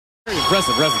Very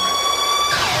impressive resume.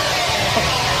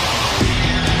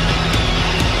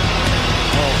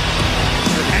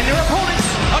 And their opponents,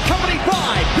 accompanied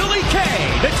by Billy Kay,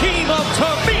 the team of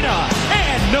Tamina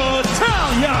and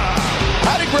Natalya.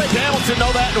 How did Greg Hamilton know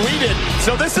that and we did?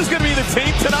 So this is going to be the team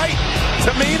tonight,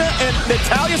 Tamina and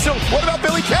Natalya. So what about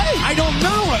Billy Kay? I don't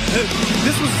know.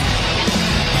 This was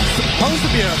supposed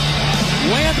to be a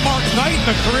landmark night in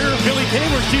the career of Billy Kay,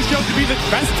 where she showed to be the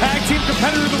best tag team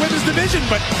competitor in the women's division,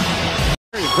 but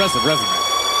very impressive resume.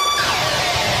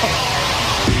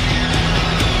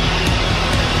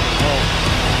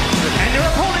 And their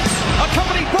opponents,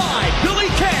 accompanied by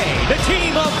Billy Kay, the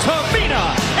team of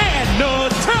Tamina and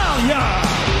Natalya.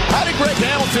 How did Greg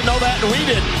Hamilton know that and we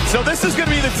did? So this is going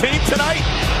to be the team tonight,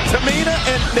 Tamina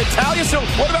and Natalya. So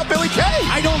what about Billy Kay?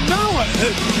 I don't know.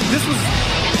 This was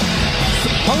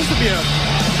supposed to be a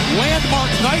landmark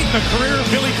night in the career of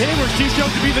Billy Kay, where she showed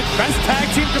to be the best tag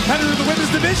team competitor in the women's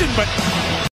division, but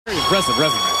very impressive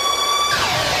resume.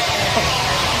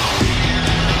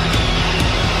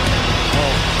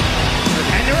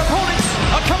 And their opponents,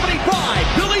 accompanied by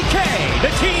Billy Kay,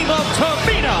 the team of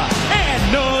Tamina and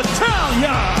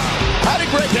Natalya. How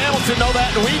did Greg Hamilton know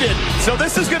that and we did? So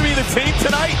this is going to be the team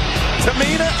tonight,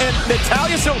 Tamina and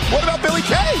Natalya. So what about Billy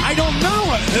Kay? I don't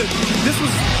know. This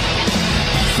was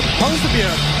supposed to be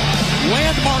a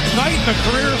landmark night in the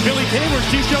career of Billy Kay, where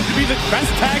she showed to be the best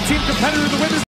tag team competitor in the women's